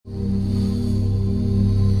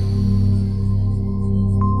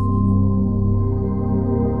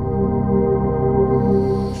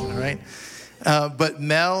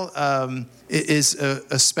Mel is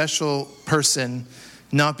a special person,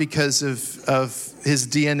 not because of his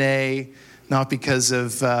DNA, not because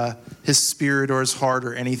of his spirit or his heart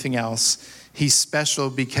or anything else. He's special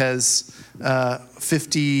because over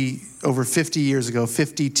 50 years ago,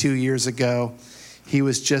 52 years ago, he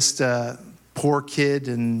was just a poor kid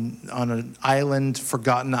on an island,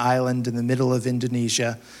 forgotten island in the middle of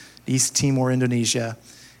Indonesia, East Timor, Indonesia.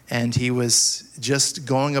 And he was just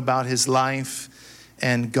going about his life,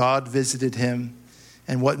 and God visited him.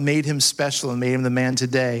 And what made him special and made him the man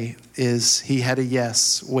today is he had a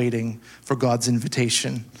yes waiting for God's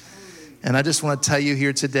invitation. And I just want to tell you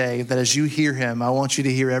here today that as you hear him, I want you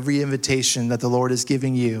to hear every invitation that the Lord is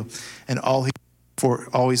giving you, and all he's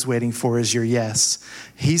always waiting for is your yes.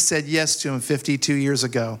 He said yes to him 52 years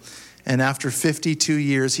ago. And after 52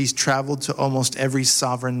 years, he's traveled to almost every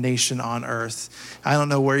sovereign nation on earth. I don't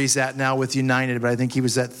know where he's at now with United, but I think he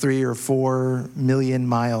was at 3 or 4 million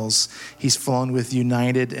miles. He's flown with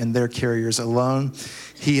United and their carriers alone.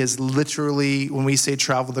 He has literally, when we say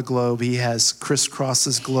travel the globe, he has crisscrossed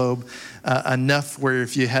this globe enough where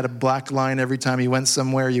if you had a black line every time he went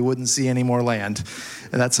somewhere, you wouldn't see any more land.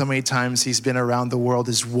 And that's how many times he's been around the world.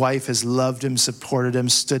 His wife has loved him, supported him,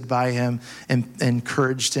 stood by him, and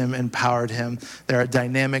encouraged him, empowered him. They're a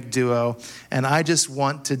dynamic duo. And I just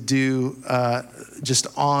want to just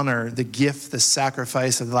honor the gift, the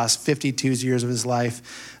sacrifice of the last 52 years of his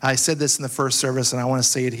life. I said this in the first service, and I want to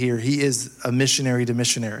say it here. He is a missionary to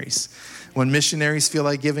missionaries. When missionaries feel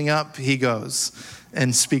like giving up, he goes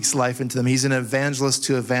and speaks life into them. He's an evangelist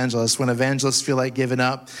to evangelists. When evangelists feel like giving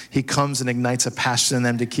up, he comes and ignites a passion in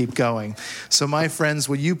them to keep going. So my friends,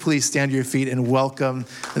 will you please stand to your feet and welcome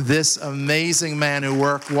this amazing man who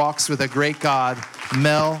walks with a great God,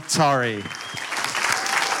 Mel Tari.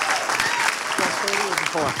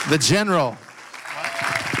 The General.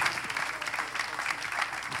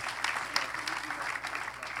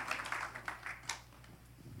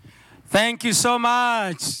 Thank you so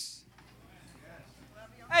much.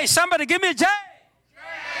 Hey, somebody give me a J.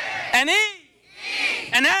 An E.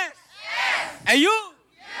 An S. A U.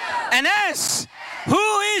 An S.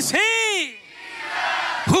 Who is he?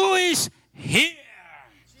 Who is here?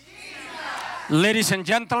 Ladies and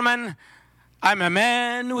gentlemen, I'm a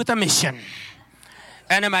man with a mission.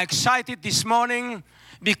 And I'm excited this morning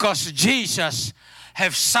because Jesus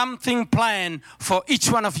has something planned for each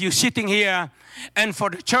one of you sitting here and for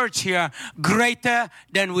the church here greater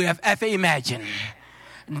than we have ever imagined.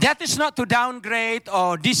 That is not to downgrade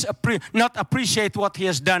or not appreciate what he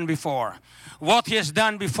has done before. What he has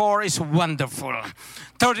done before is wonderful.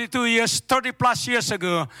 30 plus years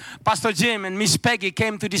ago, Pastor Jim and Miss Peggy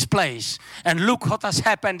came to this place. And look what has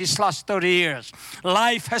happened these last 30 years.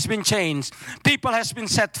 Life has been changed. People has been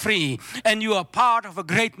set free. And you are part of a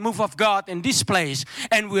great move of God in this place.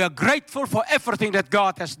 And we are grateful for everything that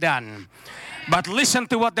God has done. But listen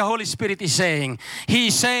to what the Holy Spirit is saying. He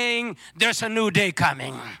is saying there's a new day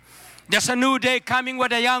coming. There's a new day coming where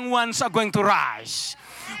the young ones are going to rise.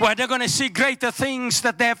 Where they're going to see greater things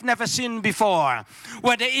that they have never seen before.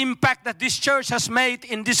 Where the impact that this church has made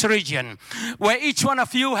in this region. Where each one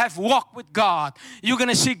of you have walked with God. You're going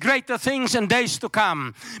to see greater things in days to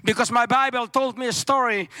come. Because my Bible told me a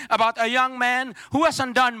story about a young man who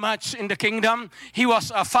hasn't done much in the kingdom. He was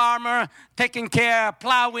a farmer, taking care,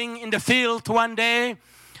 plowing in the field one day.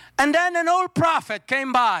 And then an old prophet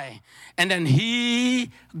came by. And then he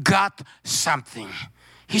got something.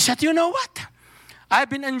 He said, you know what? I've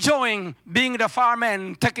been enjoying being the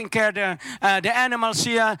farmer, taking care of the animals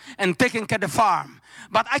here and taking care of the farm.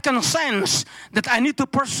 But I can sense that I need to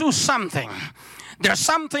pursue something. There's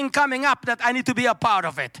something coming up that I need to be a part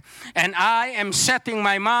of it. And I am setting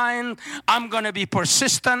my mind. I'm going to be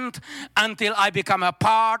persistent until I become a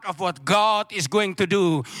part of what God is going to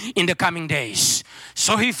do in the coming days.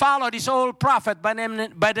 So he followed this old prophet by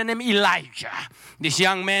the name Elijah. This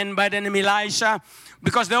young man by the name Elisha.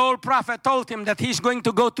 Because the old prophet told him that he's going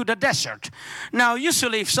to go to the desert. Now,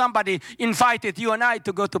 usually if somebody invited you and I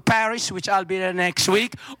to go to Paris, which I'll be there next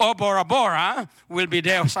week, or Bora Bora, we'll be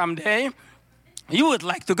there someday, you would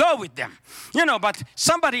like to go with them. You know, but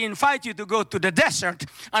somebody invite you to go to the desert,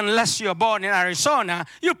 unless you're born in Arizona,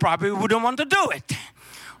 you probably wouldn't want to do it.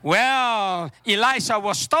 Well, Elisha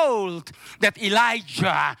was told that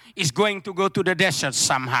Elijah is going to go to the desert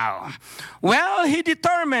somehow. Well, he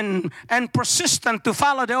determined and persistent to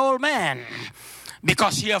follow the old man.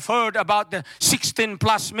 because he have heard about the 16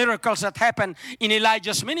 plus miracles that happened in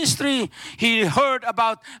Elijah's ministry. He heard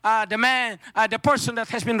about the person that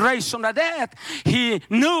has been raised from the dead. He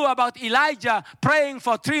knew about Elijah praying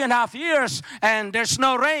for 3.5 years and there's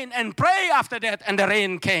no rain, and pray after that and the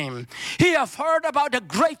rain came. He have heard about the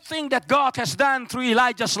great thing that God has done through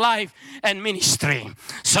Elijah's life and ministry.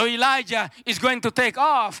 So Elijah is going to take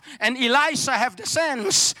off, and Elisha have the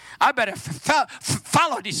sense, I better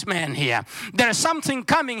follow this man here. There is something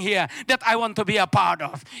coming here that I want to be a part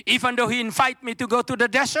of. Even though he invite me to go to the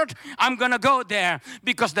desert, I'm going to go there,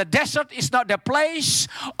 because the desert is not the place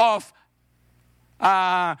of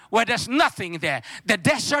where there's nothing there. The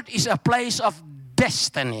desert is a place of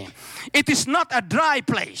destiny. It is not a dry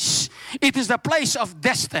place. It is the place of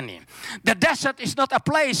destiny. The desert is not a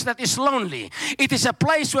place that is lonely. It is a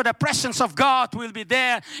place where the presence of God will be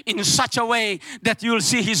there in such a way that you'll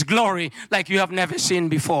see His glory like you have never seen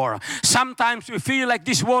before. Sometimes we feel like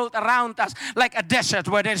this world around us like a desert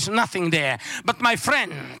where there's nothing there. But my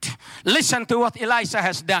friend, listen to what Elisha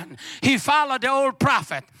has done. He followed the old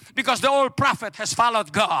prophet, because the old prophet has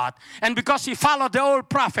followed God. And because he followed the old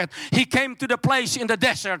prophet, he came to the place in the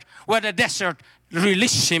desert where the desert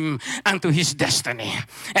released him unto his destiny.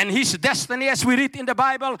 And his destiny, as we read in the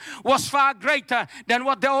Bible, was far greater than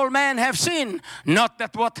what the old man have seen. Not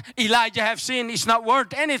that what Elijah have seen is not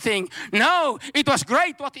worth anything. No, it was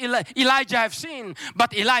great what Elijah have seen.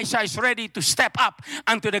 But Elisha is ready to step up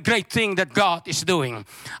unto the great thing that God is doing.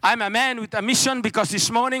 I'm a man with a mission, because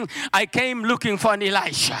this morning I came looking for an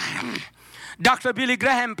Elisha. Dr. Billy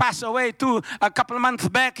Graham passed away a couple of months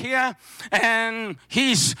back here, and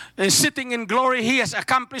he's sitting in glory. He has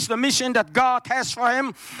accomplished the mission that God has for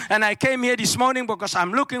him. And I came here this morning because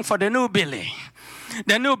I'm looking for the new Billy.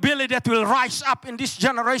 The new Billy that will rise up in this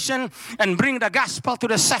generation and bring the gospel to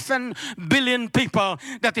the 7 billion people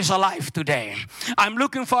that is alive today. I'm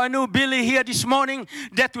looking for a new Billy here this morning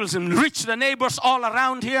that will reach the neighbors all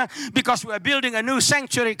around here, because we are building a new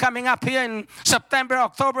sanctuary coming up here in September,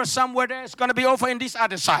 October, somewhere there. It's going to be over in this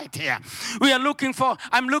other side here. I'm looking for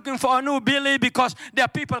a new Billy, because there are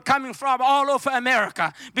people coming from all over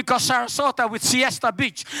America, because Sarasota with Siesta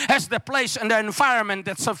Beach has the place and the environment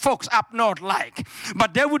that some folks up north like.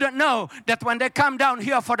 But they wouldn't know that when they come down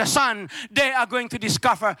here for the sun, they are going to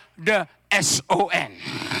discover the S-O-N.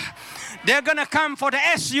 They're going to come for the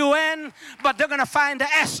S-U-N, but they're going to find the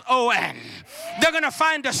S-O-N. They're going to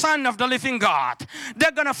find the Son of the living God.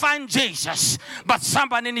 They're going to find Jesus. But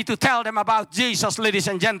somebody need to tell them about Jesus, ladies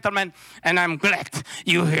and gentlemen. And I'm glad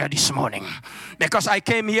you're here this morning, because I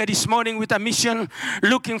came here this morning with a mission,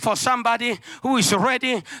 looking for somebody who is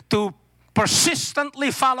ready to persistently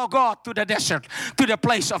follow God to the desert, to the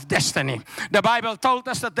place of destiny. The Bible told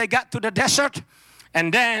us that they got to the desert,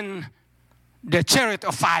 and then the chariot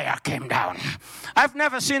of fire came down. I've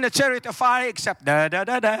never seen a chariot of fire except da da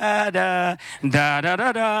da da da da da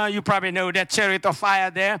da da. You probably know that chariot of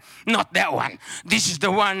fire there. Not that one. This is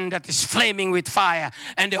the one that is flaming with fire,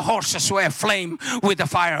 and the horses were aflame with the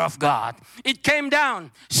fire of God. It came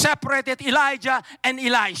down, separated Elijah and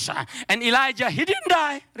Elisha. And Elijah, he didn't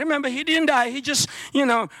die. Remember, he didn't die. He just,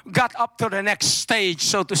 got up to the next stage,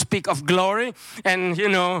 so to speak, of glory, and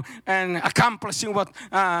and accomplishing what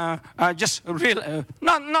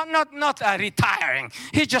not retiring.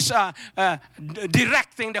 He's just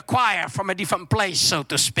directing the choir from a different place, so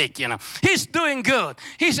to speak. He's doing good.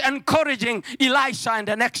 He's encouraging Elisha and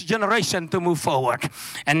the next generation to move forward.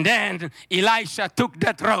 And then Elisha took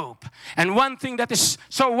that rope. And one thing that is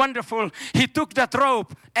so wonderful, he took that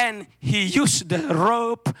rope and he used the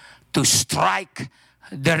rope to strike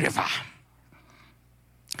the river.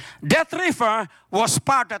 That river was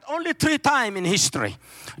parted only 3 times in history.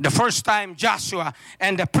 The first time Joshua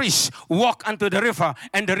and the priests walked onto the river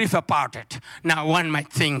and the river parted. Now one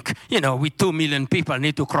might think, with 2 million people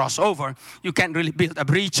need to cross over, you can't really build a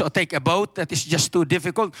bridge or take a boat. That is just too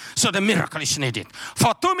difficult. So the miracle is needed.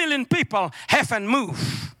 For 2 million people, heaven moved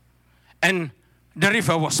and the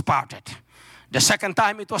river was parted. The second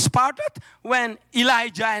time it was parted when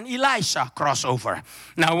Elijah and Elisha crossed over.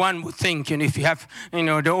 Now one would think, if you have,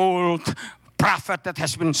 the old prophet that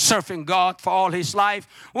has been serving God for all his life,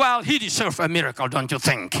 well, he deserves a miracle, don't you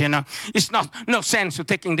think? It's no sense to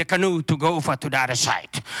taking the canoe to go over to the other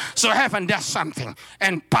side. So heaven does something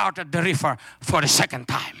and parted the river for the second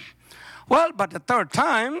time. Well, but the third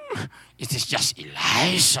time, it is just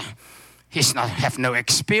Elisha. He's have no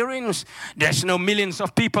experience. There's no millions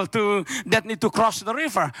of people that need to cross the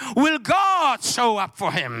river. Will God show up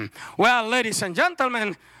for him? Well, ladies and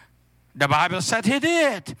gentlemen, The Bible said he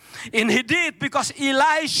did. And he did because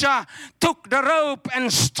Elisha took the rope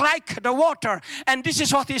and struck the water. And this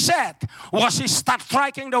is what he said. Was he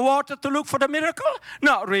striking the water to look for the miracle?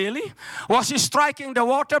 Not really. Was he striking the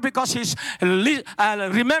water because he's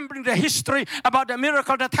remembering the history about the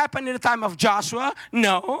miracle that happened in the time of Joshua?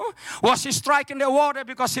 No. Was he striking the water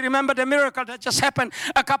because he remembered the miracle that just happened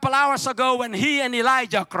a couple hours ago when he and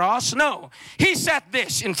Elijah crossed? No. He said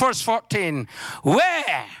this in verse 14.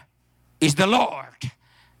 Where is the Lord,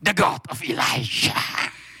 the God of Elijah?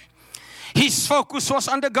 His focus was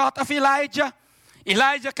on the God of Elijah.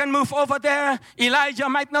 Elijah can move over there. Elijah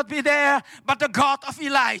might not be there, but the God of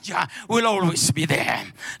Elijah will always be there.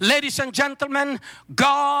 Ladies and gentlemen,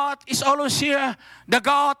 God is always here. The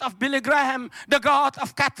God of Billy Graham, the God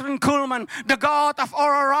of Catherine Kuhlman, the God of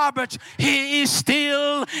Oral Roberts, He is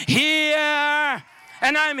still here.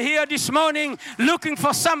 And I'm here this morning looking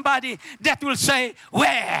for somebody that will say,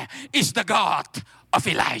 where is the God of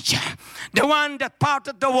Elijah? The one that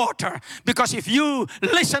parted the water. Because if you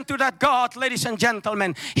listen to that God, ladies and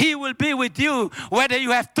gentlemen, He will be with you. Whether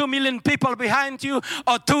you have 2 million people behind you,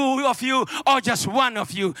 or 2 of you, or just 1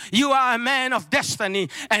 of you. You are a man of destiny.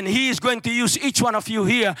 And He is going to use each one of you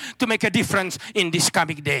here to make a difference in these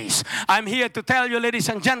coming days. I'm here to tell you, ladies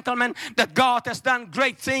and gentlemen, that God has done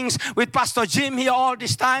great things with Pastor Jim here all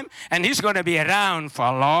this time. And he's going to be around for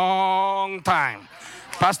a long time.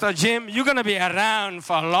 Pastor Jim, you're going to be around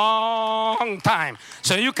for a long time.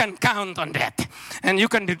 So you can count on that. And you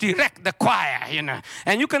can direct the choir,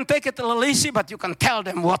 And you can take it a little easy, but you can tell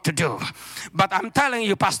them what to do. But I'm telling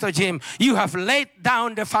you, Pastor Jim, you have laid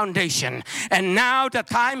down the foundation. And now the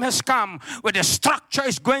time has come where the structure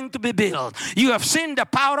is going to be built. You have seen the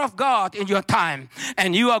power of God in your time.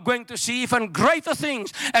 And you are going to see even greater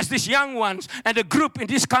things as these young ones and the group in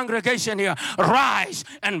this congregation here rise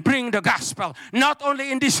and bring the gospel. Not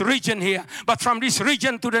only in this region here, but from this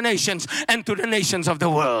region to the nations and to the nations of the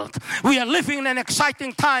world. We are living in an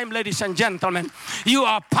exciting time, ladies and gentlemen. You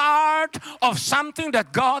are part of something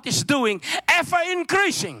that God is doing, ever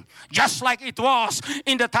increasing, just like it was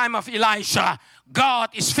in the time of Elisha. God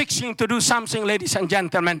is fixing to do something, ladies and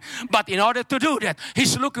gentlemen. But in order to do that,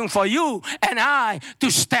 He's looking for you and I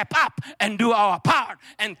to step up and do our part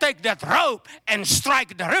and take that rope and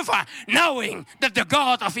strike the river, knowing that the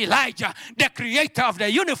God of Elijah, the creator of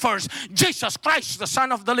the universe, Jesus Christ, the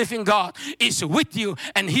Son of the living God, is with you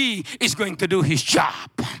and He is going to do His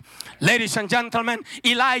job. Ladies and gentlemen,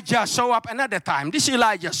 Elijah showed up another time. This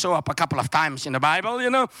Elijah showed up a couple of times in the Bible,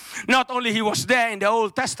 Not only he was there in the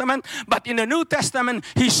Old Testament, but in the New Testament,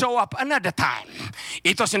 he showed up another time.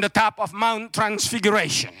 It was in the top of Mount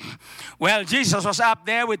Transfiguration. Well, Jesus was up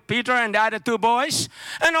there with Peter and the other 2 boys,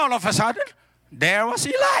 and all of a sudden, there was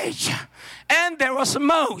Elijah. And there was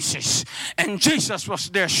Moses. And Jesus was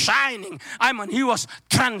there shining. He was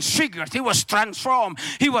transfigured. He was transformed.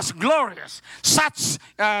 He was glorious. Such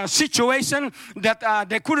a situation that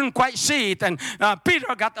they couldn't quite see it. And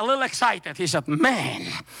Peter got a little excited. He said, man,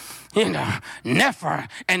 never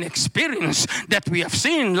an experience that we have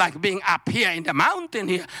seen like being up here in the mountain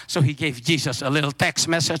here. So he gave Jesus a little text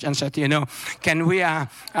message and said, can we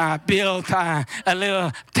build a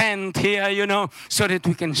little tent here, so that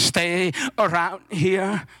we can stay around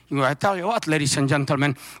here? I tell you what, ladies and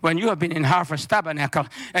gentlemen, when you have been in Harvest Tabernacle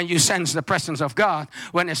and you sense the presence of God,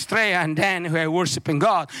 when Estrella and Dan who are worshiping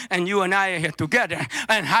God, and you and I are here together,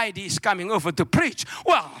 and Heidi is coming over to preach,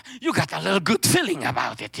 well, you got a little good feeling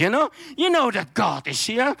about it, You know that God is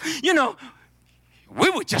here. We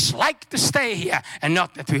would just like to stay here, and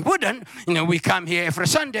not that we wouldn't. We come here every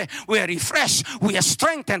Sunday, we are refreshed, we are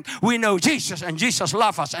strengthened, we know Jesus, and Jesus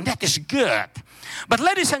loves us, and that is good. But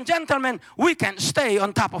ladies and gentlemen, we can stay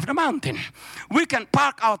on top of the mountain. We can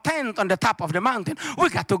park our tent on the top of the mountain. We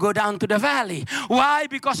got to go down to the valley. Why?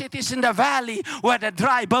 Because it is in the valley where the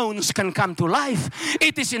dry bones can come to life.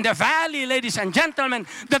 It is in the valley, ladies and gentlemen,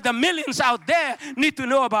 that the millions out there need to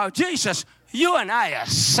know about Jesus. You and I are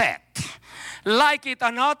set. Like it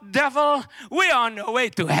or not, devil, we are on the way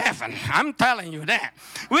to heaven. I'm telling you that.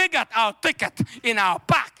 We got our ticket in our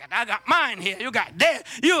pocket. I got mine here. You got there.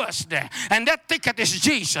 Yours there. And that ticket is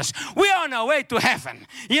Jesus. We are on our way to heaven.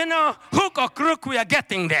 Hook or crook, we are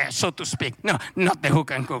getting there, so to speak. No, not the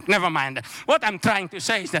hook and crook. Never mind. What I'm trying to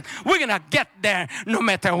say is that we're going to get there no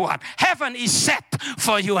matter what. Heaven is set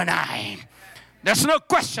for you and I. There's no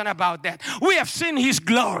question about that. We have seen His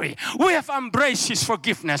glory. We have embraced His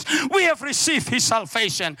forgiveness. We have received His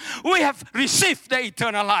salvation. We have received the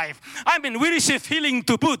eternal life. I mean, we received healing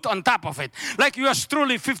to boot on top of it. Like yours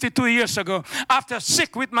truly 52 years ago, after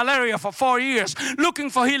sick with malaria for 4 years, looking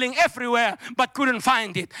for healing everywhere, but couldn't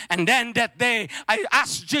find it. And then that day, I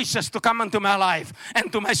asked Jesus to come into my life.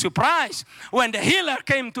 And to my surprise, when the healer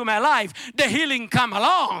came to my life, the healing come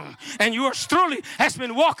along. And yours truly has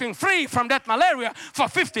been walking free from that malaria for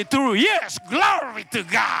 52 years. Glory to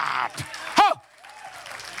God. Oh,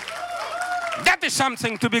 that is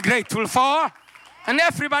something to be grateful for. And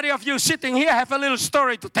everybody of you sitting here have a little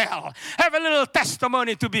story to tell, have a little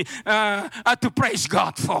testimony to be to praise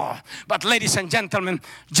God for. But ladies and gentlemen,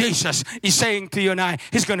 Jesus is saying to you and I,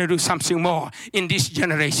 He's going to do something more in this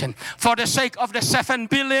generation. For the sake of the 7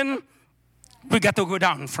 billion, we got to go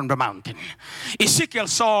down from the mountain. Ezekiel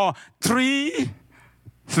saw 3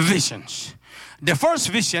 visions. The first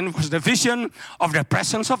vision was the vision of the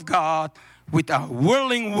presence of God with a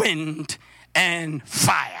whirling wind and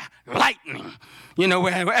fire, lightning. You know,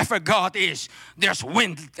 wherever God is, there's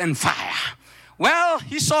wind and fire. Well,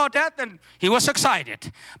 he saw that and he was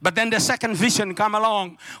excited. But then the second vision came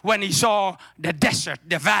along when he saw the desert,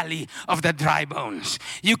 the valley of the dry bones.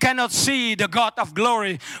 You cannot see the God of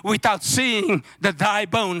glory without seeing the dry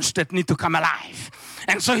bones that need to come alive.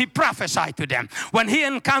 And so he prophesied to them. When he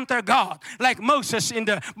encountered God, like Moses in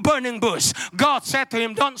the burning bush, God said to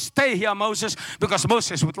him, don't stay here, Moses, because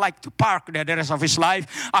Moses would like to park there the rest of his life.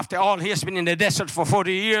 After all, he has been in the desert for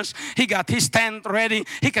 40 years. He got his tent ready.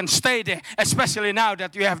 He can stay there, especially now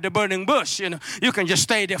that you have the burning bush. You know, you can just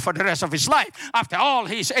stay there for the rest of his life. After all,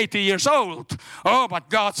 he's 80 years old. Oh, but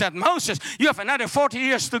God said, Moses, you have another 40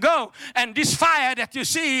 years to go. And this fire that you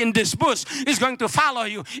see in this bush is going to follow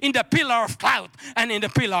you in the pillar of cloud and in the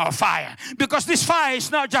pillar of fire. Because this fire is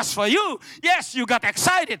not just for you. Yes, you got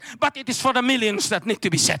excited, but it is for the millions that need to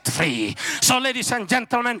be set free. So ladies and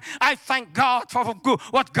gentlemen, I thank God for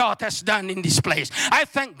what God has done in this place. I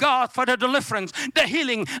thank God for the deliverance, the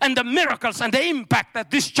healing, and the miracles and the impact that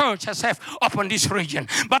this church has had upon this region.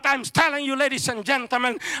 But I'm telling you, ladies and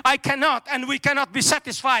gentlemen, I cannot and we cannot be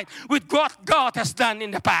satisfied with what God has done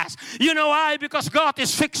in the past. You know why? Because God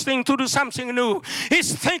is fixing to do something new.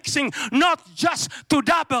 He's fixing not just to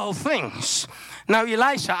double things. Now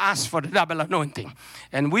Elisha asked for the double anointing.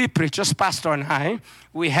 And we preachers, Pastor and I,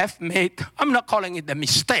 we have made, I'm not calling it a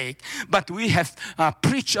mistake, but we have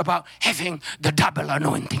preached about having the double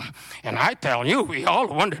anointing. And I tell you, we all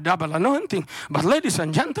want the double anointing. But ladies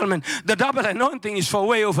and gentlemen, the double anointing is for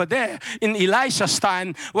way over there in Elisha's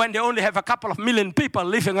time when they only have a couple of million people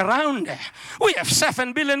living around there. We have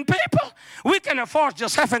 7 billion people. We can afford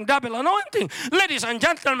just having double anointing. Ladies and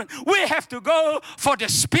gentlemen, we have to go for the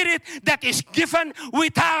Spirit that is given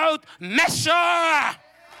without measure.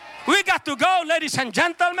 We got to go, ladies and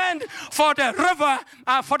gentlemen, for the river,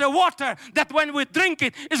 for the water that when we drink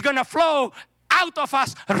it is going to flow out of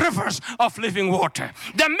us rivers of living water.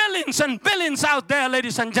 The millions and billions out there,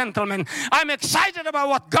 ladies and gentlemen. I'm excited about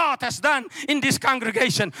what God has done in this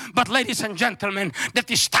congregation. But ladies and gentlemen, that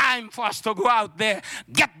is time for us to go out there,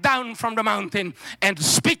 get down from the mountain and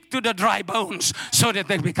speak to the dry bones so that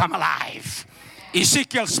they become alive.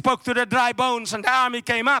 Ezekiel spoke to the dry bones and the army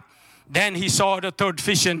came up. Then he saw the third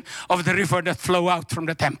vision of the river that flow out from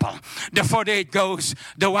the temple. The further it goes,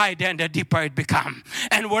 the wider and the deeper it becomes.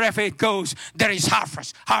 And wherever it goes, there is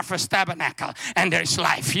harvest tabernacle, and there is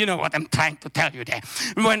life. You know what I'm trying to tell you there.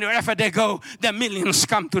 Wherever they go, the millions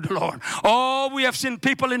come to the Lord. Oh, we have seen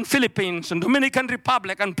people in Philippines and Dominican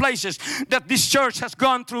Republic and places that this church has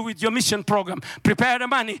gone through with your mission program. Prepare the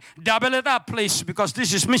money, double it up, please, because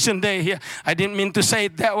this is mission day here. I didn't mean to say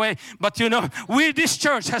it that way, but you know, this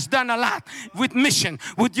church has done a lot with mission,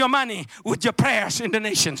 with your money, with your prayers in the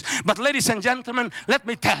nations. But ladies and gentlemen, let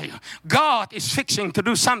me tell you, God is fixing to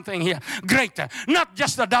do something here greater. Not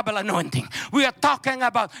just the double anointing. We are talking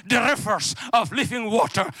about the rivers of living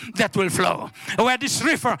water that will flow. Where this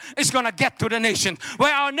river is going to get to the nation.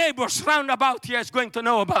 Where our neighbors round about here is going to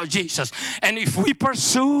know about Jesus. And if we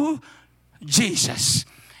pursue Jesus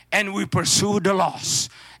and we pursue the lost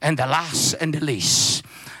and the last and the least,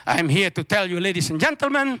 I'm here to tell you, ladies and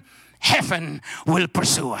gentlemen, heaven will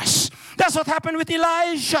pursue us. That's what happened with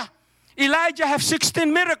Elijah. Elijah have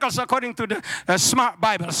 16 miracles according to the smart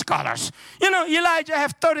Bible scholars. You know, Elijah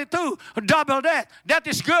have 32, double that. That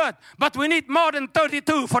is good. But we need more than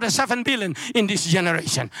 32 for the 7 billion in this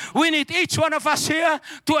generation. We need each one of us here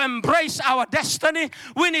to embrace our destiny.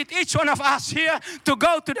 We need each one of us here to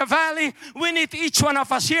go to the valley. We need each one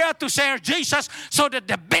of us here to share Jesus so that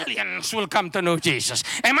the billions will come to know Jesus.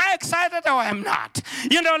 Am I excited or am not?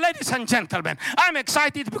 You know, ladies and gentlemen, I'm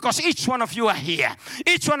excited because each one of you are here.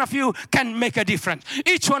 Each one of you can make a difference.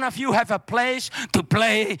 Each one of you have a place to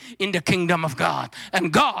play in the kingdom of God.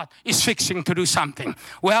 And God is fixing to do something.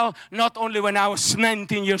 Well, not only when I was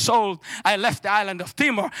 19 years old, I left the island of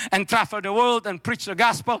Timor and traveled the world and preached the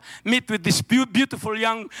gospel, meet with this beautiful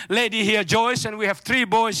young lady here, Joyce, and we have 3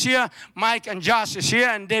 boys here. Mike and Josh is here,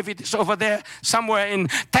 and David is over there somewhere in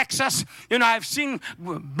Texas. You know, I've seen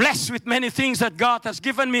blessed with many things that God has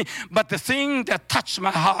given me, but the thing that touched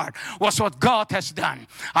my heart was what God has done.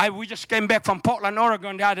 We just came back from Portland,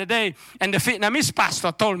 Oregon the other day, and the Vietnamese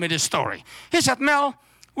pastor told me this story. He said, Mel,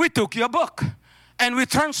 we took your book and we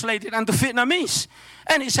translated it into Vietnamese.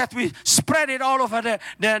 And he said, we spread it all over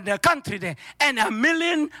the country there. And 1.5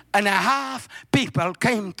 million people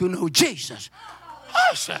came to know Jesus.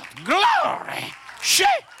 I said, glory. Shit.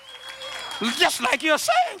 Just like you're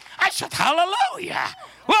saying. I said, hallelujah.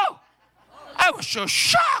 Whoa. I was so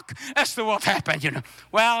shocked as to what happened, you know.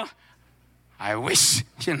 Well, I wish,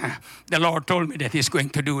 you know, the Lord told me that he's going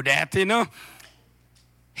to do that, you know.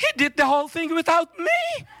 He did the whole thing without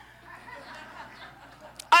me.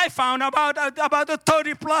 I found about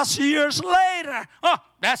 30 plus years later. Oh,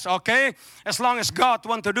 that's okay. As long as God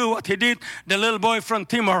wants to do what he did, the little boy from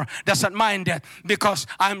Timor doesn't mind that, because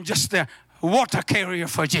I'm just a water carrier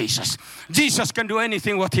for Jesus. Jesus can do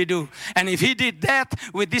anything what he do. And if he did that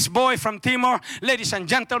with this boy from Timor, ladies and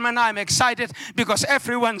gentlemen, I'm excited because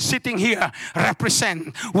everyone sitting here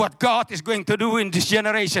represent what God is going to do in this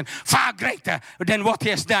generation, far greater than what he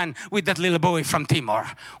has done with that little boy from Timor.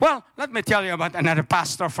 Well, let me tell you about another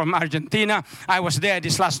pastor from Argentina. I was there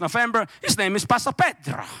this last November. His name is Pastor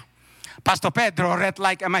Pedro. Pastor Pedro read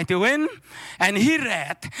like a mighty wind, and he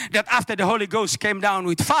read that after the Holy Ghost came down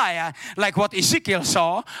with fire, like what Ezekiel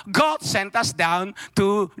saw, God sent us down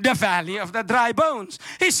to the valley of the dry bones.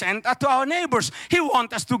 He sent us to our neighbors. He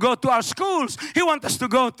wants us to go to our schools. He wants us to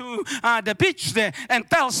go to the beach there and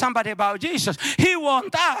tell somebody about Jesus. He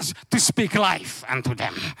wants us to speak life unto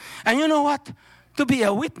them. And you know what? To be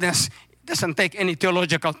a witness, doesn't take any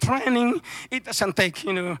theological training. It doesn't take,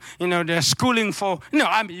 the schooling for,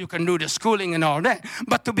 you can do the schooling and all that.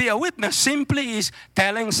 But to be a witness simply is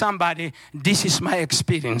telling somebody, this is my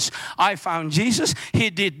experience. I found Jesus.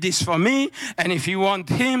 He did this for me. And if you want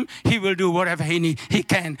him, he will do whatever he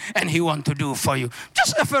can and he wants to do for you.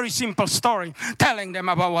 Just a very simple story, telling them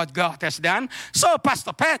about what God has done. So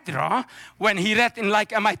Pastor Pedro, when he read in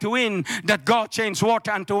like a mighty wind that God changed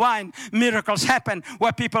water into wine, miracles happen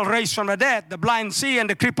where people raise from the dead, the blind see and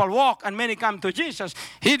the crippled walk, and many come to Jesus.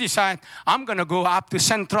 He decided, I'm going to go up to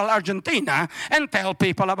central Argentina and tell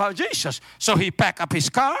people about Jesus. So he packed up his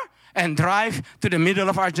car and drive to the middle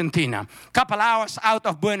of Argentina. Couple hours out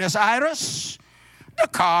of Buenos Aires, the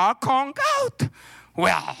car conked out.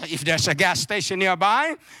 Well, if there's a gas station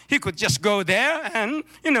nearby, he could just go there and,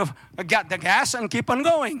 get the gas and keep on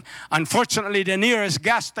going. Unfortunately, the nearest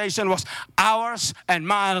gas station was hours and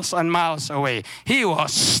miles away. He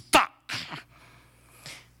was stuck.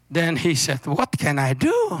 Then he said, what can I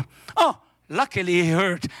do? Oh, luckily he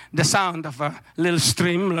heard the sound of a little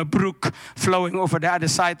stream, a brook flowing over the other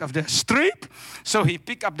side of the street. So he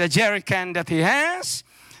picked up the jerry can that he has,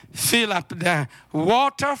 fill up the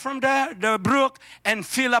water from the brook, and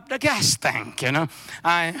fill up the gas tank,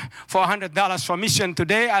 For $100 for mission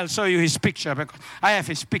today, I'll show you his picture, because I have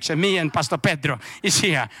his picture. Me and Pastor Pedro is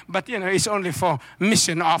here. But, it's only for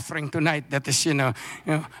mission offering tonight. That is, you know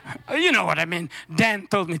what I mean. Dan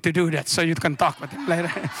told me to do that, so you can talk with him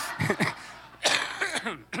later.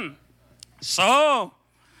 So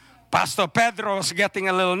Pastor Pedro was getting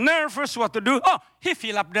a little nervous what to do. Oh, he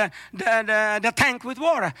filled up the tank with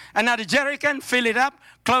water. Another jerry can, fill it up,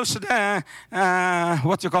 close the,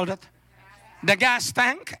 the gas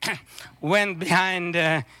tank. Went behind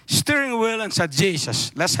the steering wheel and said,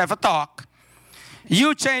 Jesus, let's have a talk.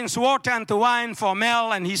 You changed water into wine for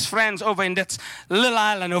Mel and his friends over in that little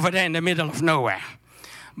island over there in the middle of nowhere.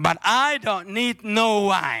 But I don't need no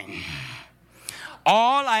wine.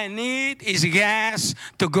 All I need is gas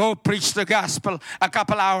to go preach the gospel a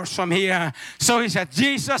couple hours from here. So he said,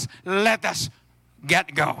 Jesus, let us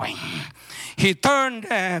get going. He turned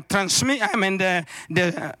the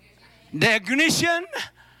ignition, and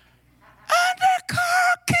the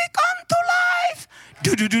car kicked on to life.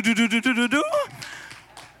 Do.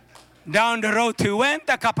 Down the road he went.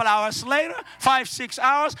 A couple hours later, 5-6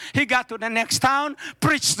 hours, he got to the next town,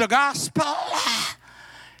 preached the gospel.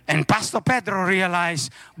 And Pastor Pedro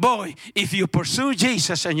realized, boy, if you pursue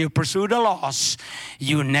Jesus and you pursue the lost,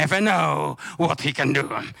 you never know what he can do.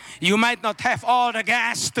 You might not have all the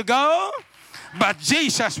gas to go, but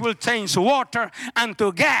Jesus will change water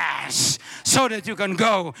into gas so that you can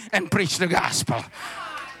go and preach the gospel.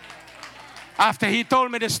 After he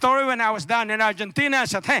told me the story when I was down in Argentina, I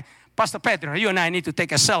said, hey, Pastor Pedro, you and I need to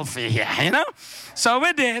take a selfie here, you know? So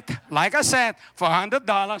we did. Like I said, for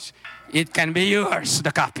 $100, it can be yours,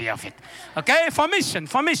 the copy of it. Okay? For mission,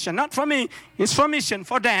 not for me. It's for mission,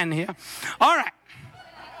 for Dan here. All right.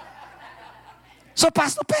 So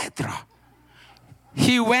Pastor Pedro,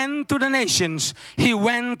 he went to the nations. He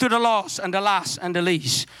went to the lost and the last and the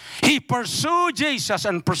least. He pursued Jesus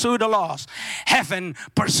and pursued the lost. Heaven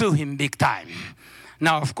pursued him big time.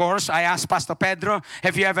 Now, of course, I asked Pastor Pedro,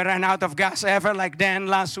 have you ever run out of gas ever like Dan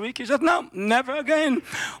last week? He said, no, never again.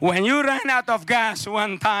 When you run out of gas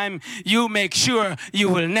one time, you make sure you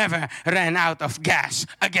will never run out of gas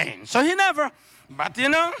again. So he never. But,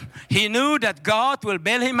 he knew that God will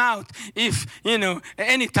bail him out if,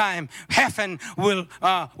 anytime heaven will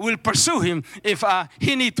pursue him if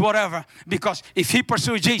he needs whatever. Because if he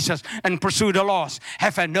pursues Jesus and pursue the lost,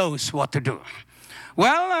 heaven knows what to do.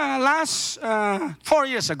 Well, last 4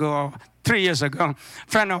 years ago, or 3 years ago,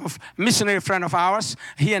 missionary friend of ours,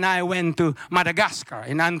 he and I went to Madagascar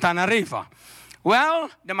in Antananarivo. Well,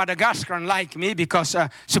 the Madagascan like me because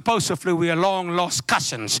supposedly we are long-lost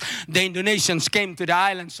cousins. The Indonesians came to the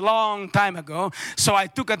islands long time ago, so I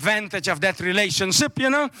took advantage of that relationship,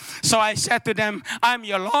 So I said to them, I'm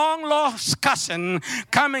your long-lost cousin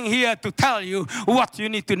coming here to tell you what you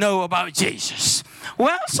need to know about Jesus.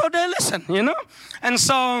 Well, so they listen, And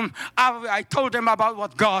so I told them about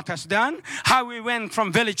what God has done, how we went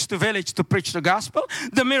from village to preach the gospel,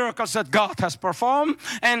 the miracles that God has performed,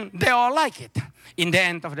 and they all like it. In the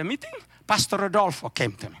end of the meeting, Pastor Rodolfo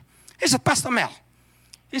came to me. He said, Pastor Mel,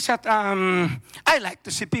 he said, I like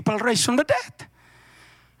to see people raised from the dead.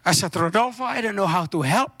 I said, Rodolfo, I don't know how to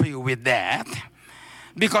help you with that,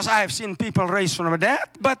 because I have seen people raised from the dead,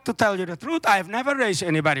 but to tell you the truth, I have never raised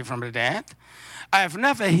anybody from the dead. I have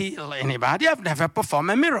never healed anybody. I've never performed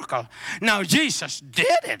a miracle. Now, Jesus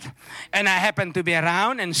did it. And I happened to be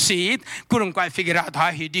around and see it. Couldn't quite figure out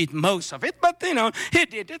how he did most of it. But, he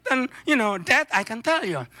did it. And, that I can tell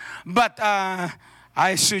you. But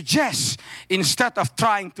I suggest, instead of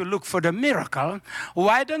trying to look for the miracle,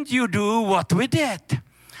 why don't you do what we did?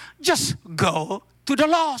 Just go to the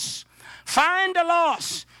lost. Find the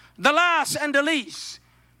lost, the last and the least.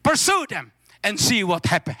 Pursue them. And see what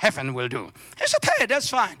heaven will do. He said, hey,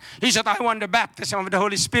 that's fine. He said, I want the baptism of the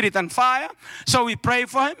Holy Spirit and fire. So we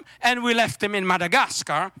prayed for him, and we left him in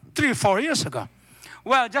Madagascar 3 or 4 years ago.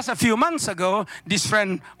 Well, just a few months ago, this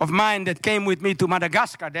friend of mine that came with me to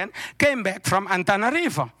Madagascar then came back from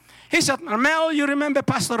Antananarivo. He said, Mel, you remember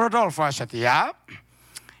Pastor Rodolfo? I said, yeah.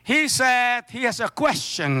 He said, he has a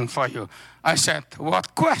question for you. I said,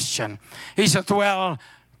 what question? He said, well,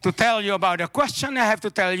 to tell you about the question, I have to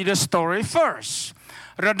tell you the story first.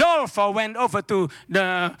 Rodolfo went over to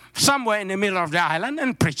somewhere in the middle of the island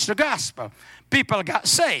and preached the gospel. People got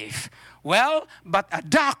saved. Well, but a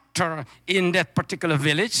doctor in that particular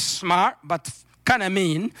village, smart but kind of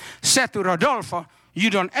mean, said to Rodolfo, you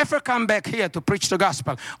don't ever come back here to preach the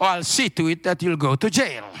gospel, or I'll see to it that you'll go to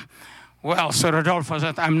jail. Well, so Rodolfo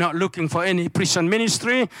said, I'm not looking for any prison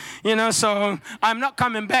ministry, so I'm not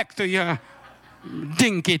coming back to your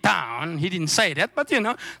dinky town. He didn't say that, but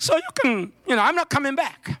so you can, I'm not coming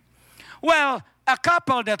back. Well, a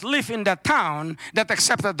couple that live in that town that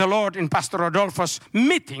accepted the Lord in Pastor Rodolfo's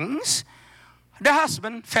meetings, the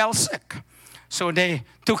husband fell sick. So they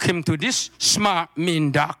took him to this smart,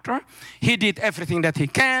 mean doctor. He did everything that he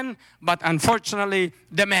can, but unfortunately,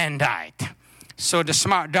 the man died. So the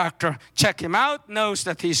smart doctor checked him out, knows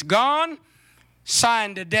that he's gone,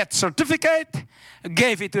 signed the death certificate,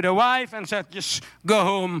 gave it to the wife and said, just go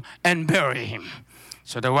home and bury him.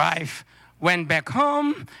 So the wife went back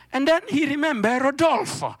home, and then he remembered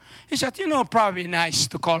Rodolfo. He said, probably nice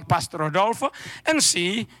to call Pastor Rodolfo and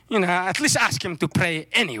see, at least ask him to pray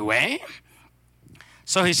anyway.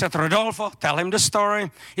 So he said, Rodolfo, tell him the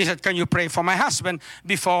story. He said, can you pray for my husband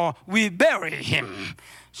before we bury him?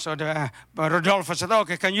 So Rodolfo said,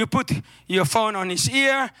 okay, can you put your phone on his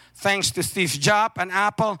ear? Thanks to Steve Jobs and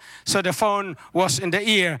Apple. So the phone was in the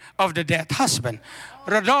ear of the dead husband.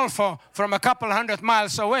 Rodolfo, from a couple 100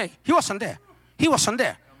 miles away, he wasn't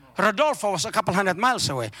there. Rodolfo was a couple 100 miles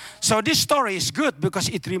away. So this story is good because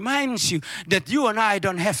it reminds you that you and I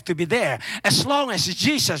don't have to be there. As long as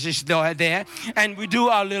Jesus is there and we do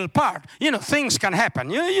our little part, things can happen.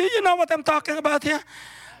 You know what I'm talking about here?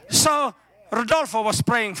 So Rodolfo was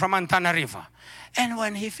praying from Antananarivo. And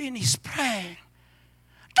when he finished praying,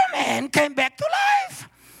 the man came back to life.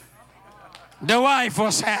 The wife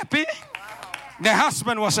was happy. The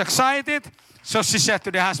husband was excited. So she said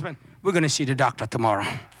to the husband, we're going to see the doctor tomorrow.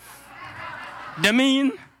 The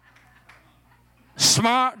mean,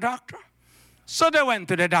 smart doctor So they went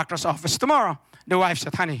to the doctor's office tomorrow. The wife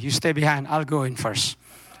said, honey, you stay behind. I'll go in first.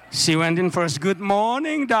 She went in first. Good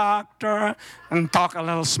morning, doctor. And talk a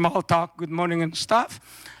little small talk, good morning and stuff.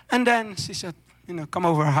 And then she said, come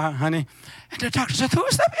over, honey. And the doctor said, who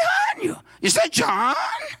is that behind you? Is that John?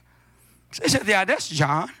 She said, yeah, that's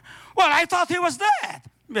John. Well, I thought he was dead.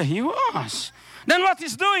 But he was. Then what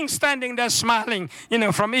he's doing, standing there smiling,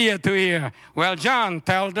 from ear to ear. Well, John,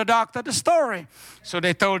 tell the doctor the story. So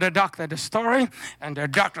they told the doctor the story, and the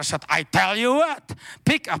doctor said, I tell you what,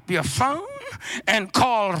 pick up your phone and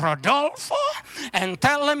call Rodolfo and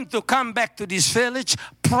tell him to come back to this village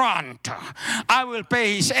pronto. I will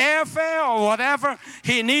pay his airfare or whatever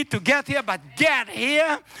he need to get here, but get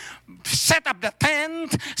here, set up the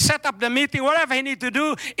tent, set up the meeting, whatever he need to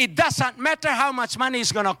do. It doesn't matter how much money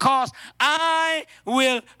it's going to cost. I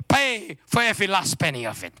will pay for every last penny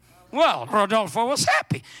of it. Well, Rodolfo was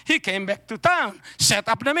happy. He came back to town, set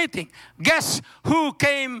up the meeting. Guess who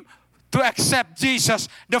came to accept Jesus,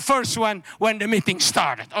 the first one, when the meeting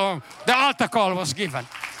started, or the altar call was given?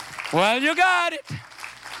 Well, you got it.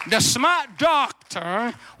 The smart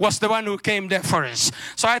doctor was the one who came there first.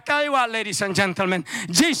 So I tell you what, ladies and gentlemen,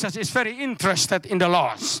 Jesus is very interested in the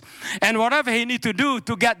lost. And whatever he needs to do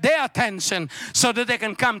to get their attention so that they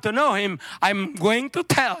can come to know him, I'm going to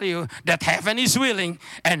tell you that heaven is willing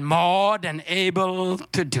and more than able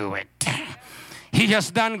to do it. He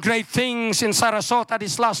has done great things in Sarasota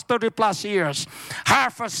these last 30 plus years.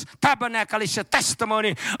 Harvest Tabernacle is a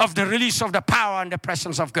testimony of the release of the power and the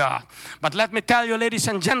presence of God. But let me tell you, ladies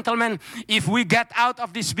and gentlemen, if we get out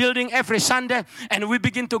of this building every Sunday and we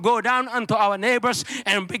begin to go down unto our neighbors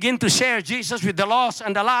and begin to share Jesus with the lost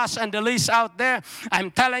and the last and the least out there,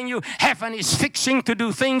 I'm telling you, heaven is fixing to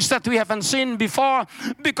do things that we haven't seen before,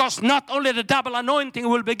 because not only the double anointing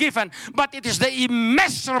will be given, but it is the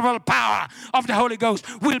immeasurable power of the Holy Ghost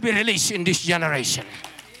will be released in this generation.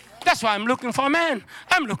 That's why I'm looking for a man.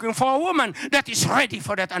 I'm looking for a woman that is ready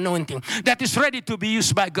for that anointing, that is ready to be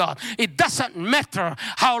used by God. It doesn't matter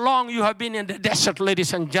how long you have been in the desert,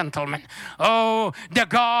 ladies and gentlemen. Oh, the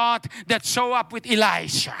God that showed up with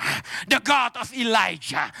Elisha, the God of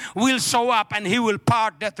Elijah will show up and he will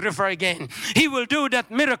part that river again. He will do that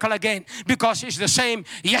miracle again, because he's the same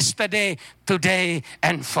yesterday, today,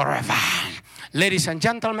 and forever. Ladies and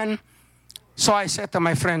gentlemen, so I said to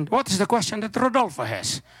my friend, what is the question that Rodolfo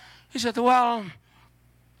has? He said, well,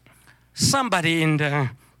 somebody in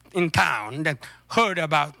town that heard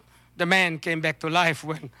about the man came back to life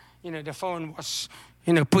when, the phone was,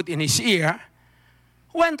 put in his ear,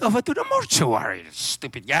 went over to the mortuary,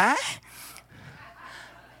 stupid guy.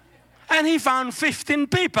 And he found 15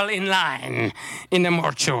 people in line in the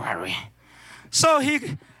mortuary. So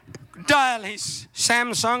he dialed his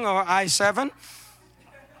Samsung or i7,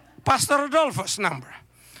 Pastor Rodolfo's number.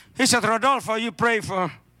 He said, Rodolfo, you pray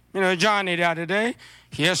for, Johnny the other day.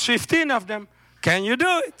 He has 15 of them. Can you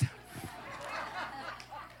do it?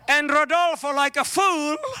 And Rodolfo, like a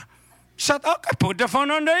fool, said, okay, put the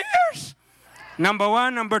phone on the ears. Number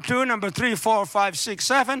 1, number 2, number 3, 4, 5, 6,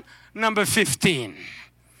 7, number 15.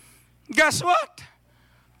 Guess what?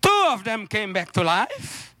 2 of them came back to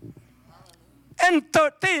life, and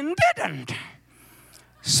 13 didn't.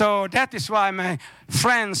 So that is why my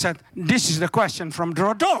friend said, this is the question from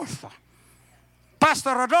Rodolfo.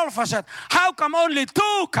 Pastor Rodolfo said, how come only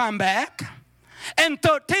 2 come back and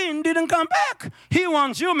 13 didn't come back? He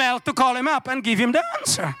wants you, Mel, to call him up and give him the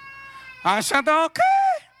answer. I said, okay.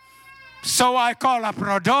 So I called up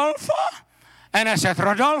Rodolfo, and I said,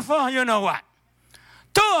 Rodolfo, you know what?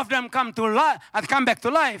 2 of them come back to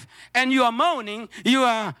life, and you are moaning, you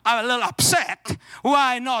are a little upset.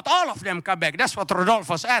 Why not all of them come back? That's what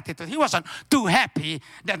Rodolfo's attitude. He wasn't too happy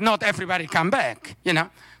that not everybody come back,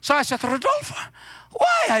 So I said, Rodolfo,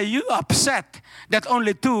 why are you upset that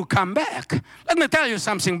only 2 come back? Let me tell you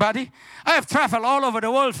something, buddy. I have traveled all over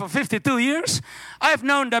the world for 52 years. I've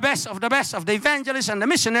known the best of the evangelists and the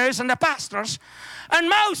missionaries and the pastors, and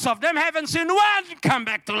most of them haven't seen 1 come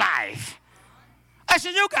back to life. I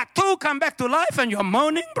said, you got 2 come back to life and you're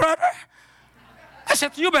moaning, brother? I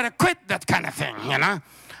said, you better quit that kind of thing, And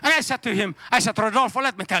I said to him, Rodolfo,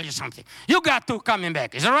 let me tell you something. You got 2 coming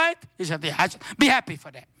back. Is that right? He said, yeah. I said, be happy for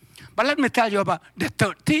that. But let me tell you about the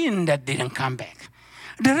 13 that didn't come back.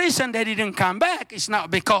 The reason they didn't come back is not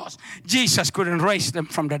because Jesus couldn't raise them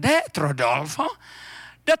from the dead, Rodolfo.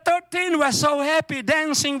 The 13 were so happy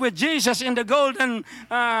dancing with Jesus in the golden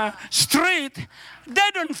street,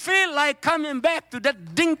 they don't feel like coming back to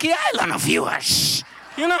that dinky island of yours,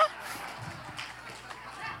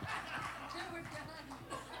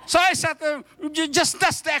 So I said, just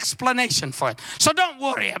that's the explanation for it. So don't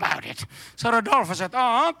worry about it. So Rodolfo said,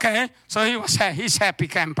 oh, okay. So he's happy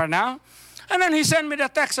camper now. And then he sent me the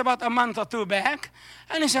text about a month or two back.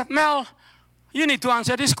 And he said, Mel, you need to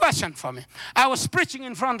answer this question for me. I was preaching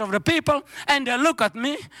in front of the people, and they look at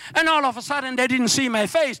me, and all of a sudden they didn't see my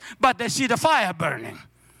face, but they see the fire burning.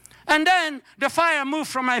 And then the fire moved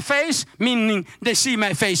from my face, meaning they see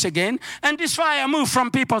my face again, and this fire moved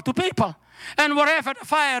from people to people. And wherever the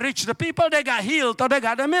fire reached the people, they got healed or they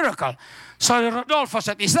got a miracle. So Rodolfo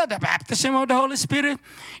said, is that the baptism of the Holy Spirit?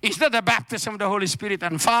 Is that the baptism of the Holy Spirit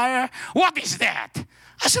and fire? What is that?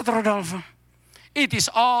 I said, Rodolfo, it is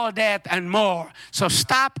all that and more. So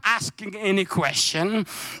stop asking any question.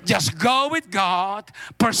 Just go with God,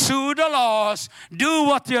 pursue the laws, do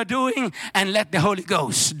what you're doing, and let the Holy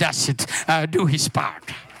Ghost do his part.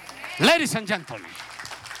 Ladies and gentlemen,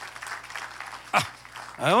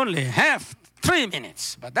 I only have 3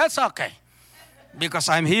 minutes, but that's okay. Because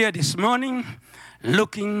I'm here this morning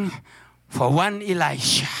looking for one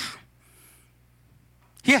Elisha.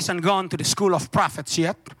 He hasn't gone to the school of prophets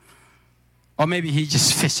yet. Or maybe he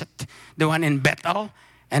just visited the one in Bethel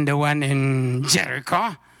and the one in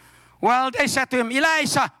Jericho. Well, they said to him,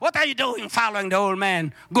 Elisha, what are you doing following the old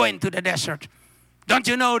man going to the desert? Don't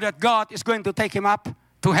you know that God is going to take him up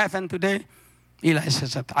to heaven today? Elisha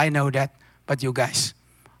said, I know that, but you guys,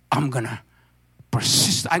 I'm going to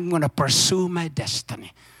persist. I'm going to pursue my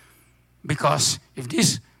destiny. Because if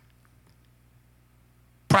this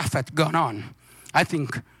prophet gone on, I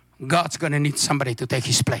think God's going to need somebody to take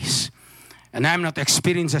his place. And I'm not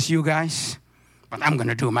experienced as you guys, but I'm going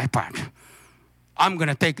to do my part. I'm going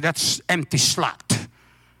to take that empty slot,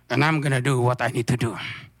 and I'm going to do what I need to do.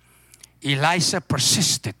 Elisha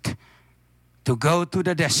persisted to go to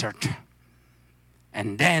the desert,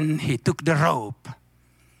 and then he took the rope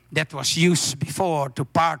that was used before to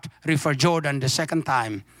part River Jordan the second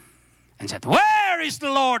time and said, where is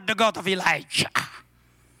the Lord, the God of Elijah?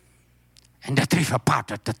 And that river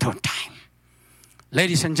parted the third time.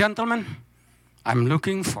 Ladies and gentlemen, I'm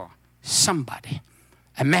looking for somebody,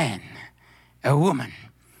 a man, a woman,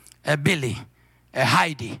 a Billy, a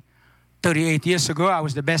Heidi. 38 years ago, I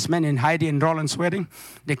was the best man in Heidi and Roland's wedding.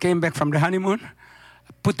 They came back from the honeymoon,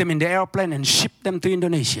 put them in the airplane and shipped them to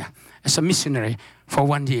Indonesia as a missionary for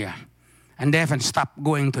 1 year. And they haven't stopped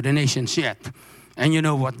going to the nations yet. And you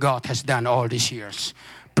know what God has done all these years.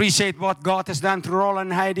 Appreciate what God has done through Roland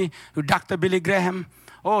and Heidi, to Dr. Billy Graham,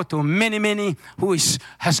 to many who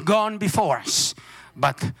has gone before us.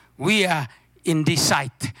 But we are in this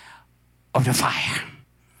sight of the fire.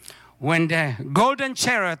 When the golden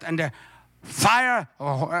chariot and the fire,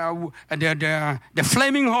 the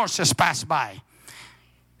flaming horses pass by,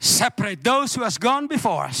 separate those who has gone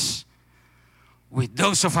before us with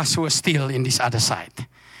those of us who are still in this other side.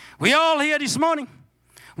 We all here this morning,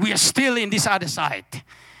 we are still in this other side.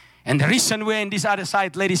 And the reason we're in this other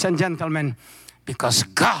side, ladies and gentlemen, because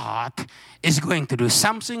God is going to do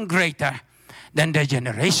something greater than the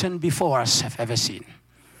generation before us have ever seen.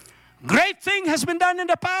 Great thing has been done in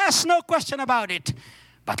the past, no question about it.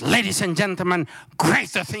 But ladies and gentlemen,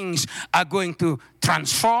 greater things are going to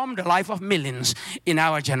transform the life of millions in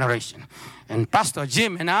our generation. And Pastor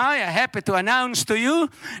Jim and I are happy to announce to you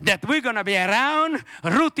that we're going to be around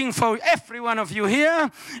rooting for every one of you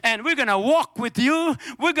here. And we're going to walk with you.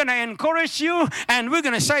 We're going to encourage you. And we're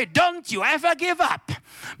going to say, don't you ever give up.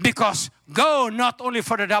 Because go not only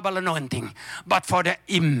for the double anointing, but for the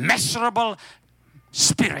immeasurable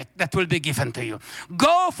Spirit that will be given to you.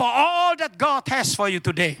 Go for all that God has for you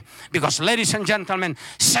today. Because ladies and gentlemen,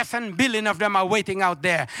 7 billion of them are waiting out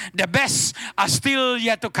there. The best are still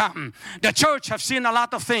yet to come. The church have seen a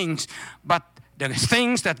lot of things, but the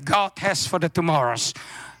things that God has for the tomorrows,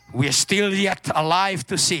 we are still yet alive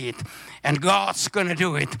to see it. And God's going to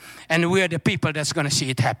do it. And we are the people that's going to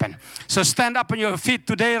see it happen. So stand up on your feet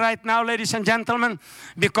today, right now, ladies and gentlemen.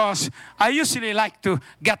 Because I usually like to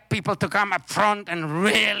get people to come up front and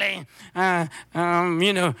really,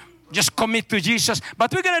 just commit to Jesus.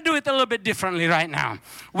 But we're going to do it a little bit differently right now.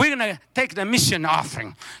 We're going to take the mission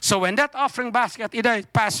offering. So when that offering basket either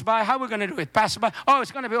pass by, how are we going to do it? Pass by? Oh,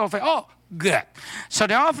 it's going to be over. Oh, good. So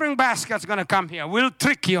the offering basket's going to come here. We'll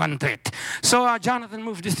trick you onto it. So Jonathan,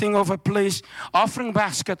 move this thing over, please. Offering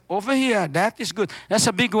basket over here. That is good. That's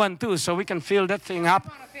a big one too, so we can fill that thing up.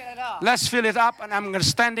 Let's fill it up, and I'm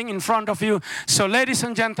standing in front of you. So ladies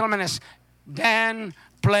and gentlemen, as Dan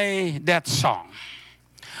play that song,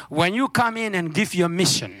 when you come in and give your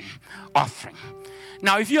mission offering.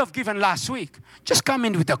 Now, if you have given last week, just come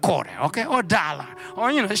in with a quarter, okay? Or $1. Or,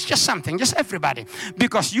 it's just something. Just everybody.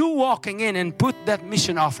 Because you walking in and put that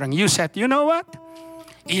mission offering, you said, you know what?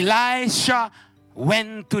 Elisha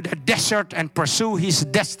went to the desert and pursued his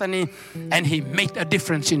destiny, and he made a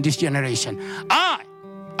difference in this generation.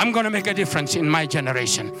 I'm going to make a difference in my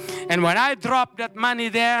generation. And when I drop that money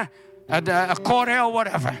there, a quarter or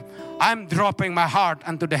whatever, I'm dropping my heart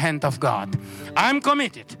unto the hand of God. I'm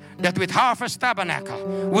committed that with Harvest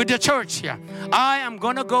Tabernacle, with the church here, I am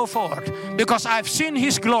going to go forward because I've seen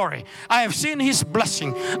His glory. I have seen His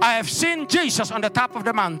blessing. I have seen Jesus on the top of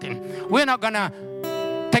the mountain. We're not going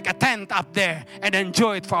to take a tent up there and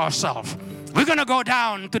enjoy it for ourselves. We're going to go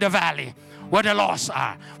down to the valley where the lost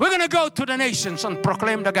are. We're going to go to the nations and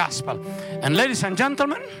proclaim the gospel. And ladies and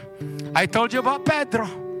gentlemen, I told you about Pedro.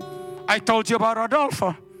 I told you about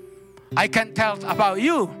Rodolfo. I can't tell about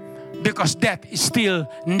you because that is still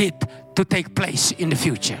need to take place in the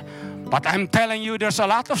future. But I'm telling you, there's a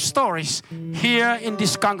lot of stories here in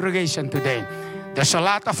this congregation today. There's a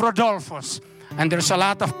lot of Rodolfos and there's a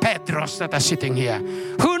lot of Pedros that are sitting here.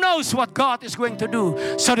 Who knows what God is going to do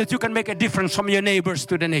so that you can make a difference from your neighbors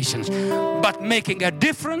to the nations. But making a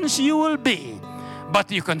difference you will be.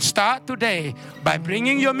 But you can start today by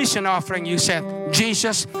bringing your mission offering. You said,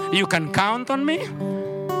 Jesus, you can count on me.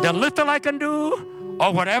 The little I can do,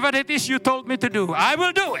 or whatever it is you told me to do, I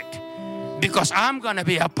will do it. Because I'm going to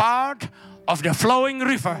be a part of the flowing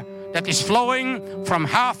river that is flowing from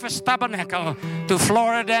Harvest Tabernacle to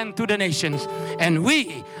Florida and to the nations. And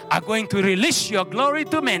we are going to release your glory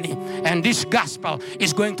to many. And this gospel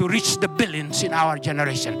is going to reach the billions in our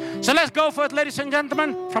generation. So let's go for it, ladies and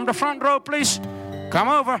gentlemen. From the front row, please. Come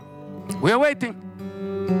over. We're waiting.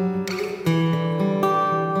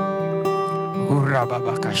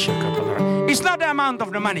 It's not the amount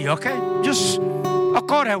of the money, okay? Just a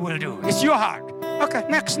quarter will do. It's your heart. Okay,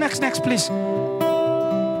 next, please.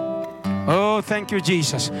 Oh, thank you,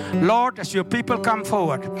 Jesus. Lord, as your people come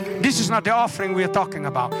forward, this is not the offering we are talking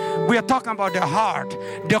about. We are talking about their heart,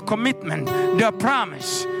 their commitment, their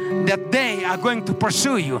promise that they are going to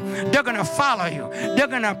pursue you. They're going to follow you. They're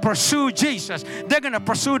going to pursue Jesus. They're going to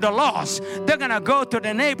pursue the lost. They're going to go to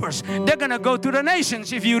the neighbors. They're going to go to the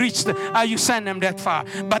nations if you reach you send them that far.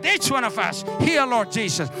 But each one of us here, Lord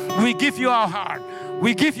Jesus, we give you our heart.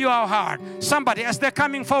 We give you our heart. Somebody, as they're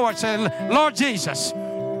coming forward, say, Lord Jesus.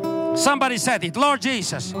 Somebody said it. Lord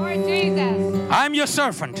Jesus. Lord Jesus. I'm your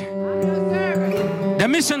servant. I'm your servant. The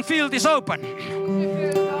mission field is open.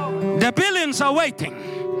 The billions are waiting.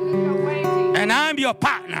 And I'm your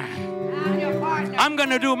partner. I'm going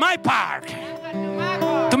to do my part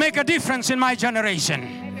to make a difference in my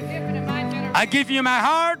generation. I give you my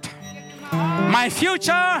heart, my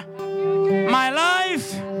future, my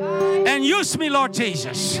life, and use me, Lord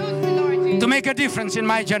Jesus, to make a difference in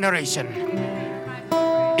my generation.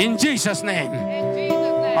 In Jesus' name.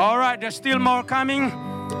 All right, there's still more coming.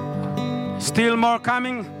 Still more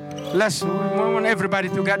coming. We want everybody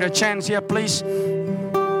to get a chance here, please.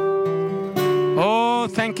 Oh,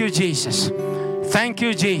 thank you, Jesus. Thank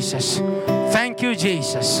you, Jesus. Thank you,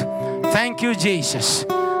 Jesus. Thank you, Jesus.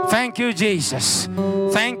 Thank you, Jesus.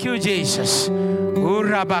 Thank you, Jesus.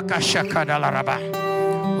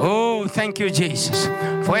 Oh, thank you, Jesus.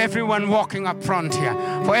 For everyone walking up front here.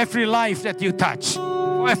 For every life that you touch.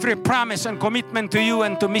 For every promise and commitment to you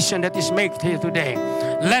and to mission that is made here today.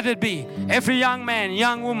 Let it be. Every young man,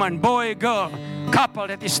 young woman, boy, girl, couple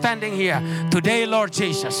that is standing here today, Lord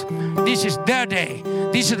Jesus, this is their day.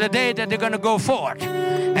 This is the day that they're going to go forward.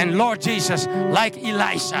 And Lord Jesus, like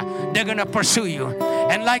Elisha, they're going to pursue you.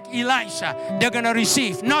 And like Elisha, they're going to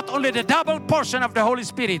receive not only the double portion of the Holy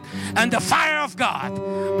Spirit and the fire of God,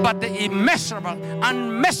 but the immeasurable,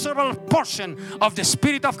 unmeasurable portion of the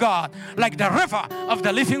Spirit of God, like the river of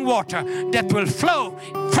the living water that will flow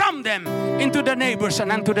from them into the neighbors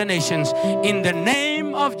and unto the nations. In the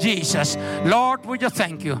name of Jesus, Lord, we just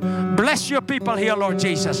thank you. Bless your people here, Lord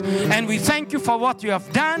Jesus. And we thank you for what you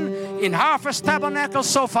have done in Harvest Tabernacle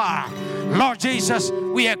so far. Lord Jesus,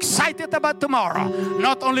 we are excited about tomorrow.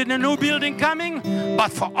 Not only the new building coming,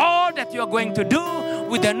 but for all that you are going to do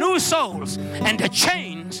with the new souls and the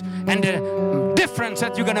change and the difference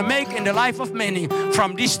that you're going to make in the life of many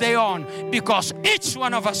from this day on. Because each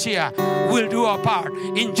one of us here will do our part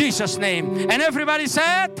in Jesus' name. And everybody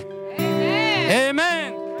said, Amen. Amen.